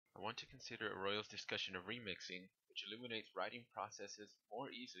want to consider Arroyo's discussion of remixing, which illuminates writing processes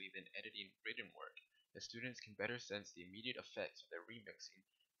more easily than editing written work, as students can better sense the immediate effects of their remixing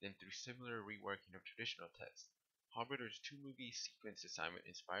than through similar reworking of traditional text. Harbiter's two-movie sequence assignment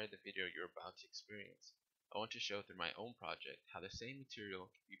inspired the video you're about to experience. I want to show through my own project how the same material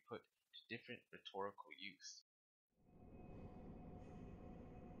can be put to different rhetorical use.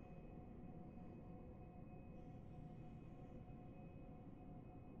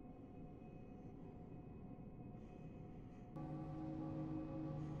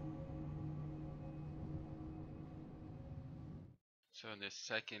 So in this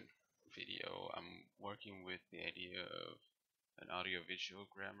second video, I'm working with the idea of an audio-visual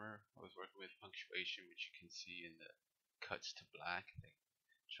grammar. I was working with punctuation, which you can see in the cuts to black. They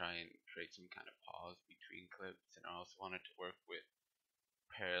try and create some kind of pause between clips, and I also wanted to work with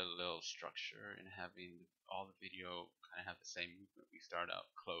parallel structure and having all the video kind of have the same movement. We start out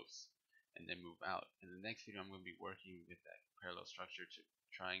close and then move out. In the next video, I'm going to be working with that parallel structure to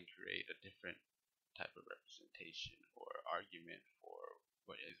try and create a different type of representation or argument for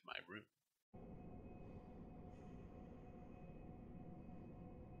what is my room.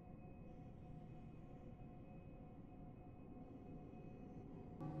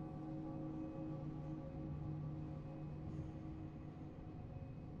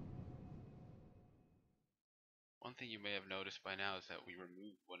 One thing you may have noticed by now is that we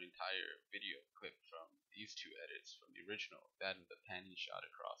removed one entire video clip from these two edits from the original, that of the panning shot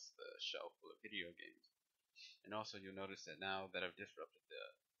across the shelf full of video games. And also you'll notice that now that I've disrupted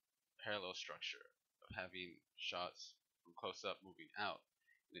the parallel structure of having shots from close up moving out,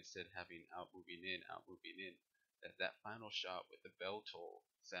 and instead having out moving in, that final shot with the bell toll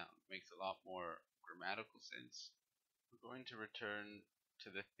sound makes a lot more grammatical sense. We're going to return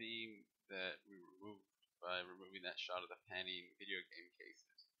to the theme that we removed by removing that shot of the panning video game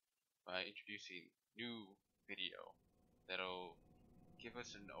cases by introducing new video that'll give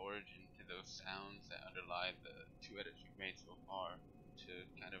us an origin to those sounds that underlie the two edits we've made so far to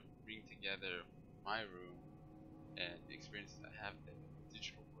kind of bring together my room and the experiences I have in the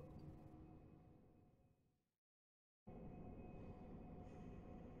digital world.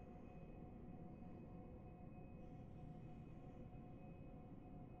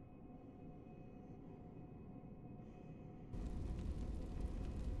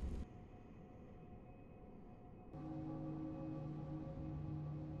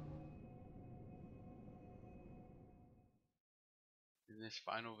 In this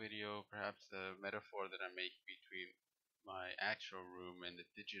final video, perhaps the metaphor that I make between my actual room and the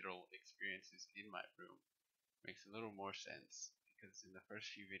digital experiences in my room makes a little more sense, because in the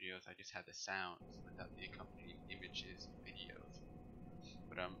first few videos I just had the sounds without the accompanying images and videos.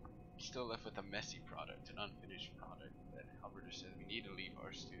 But I'm still left with a messy product, an unfinished product that Alberta says we need to leave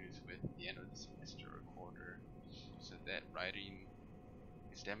our students with at the end of the semester or quarter, so that writing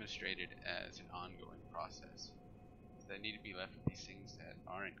is demonstrated as an ongoing process. So they need to be left with these things that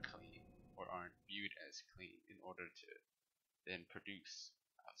aren't clean or aren't viewed as clean in order to then produce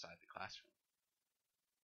outside the classroom.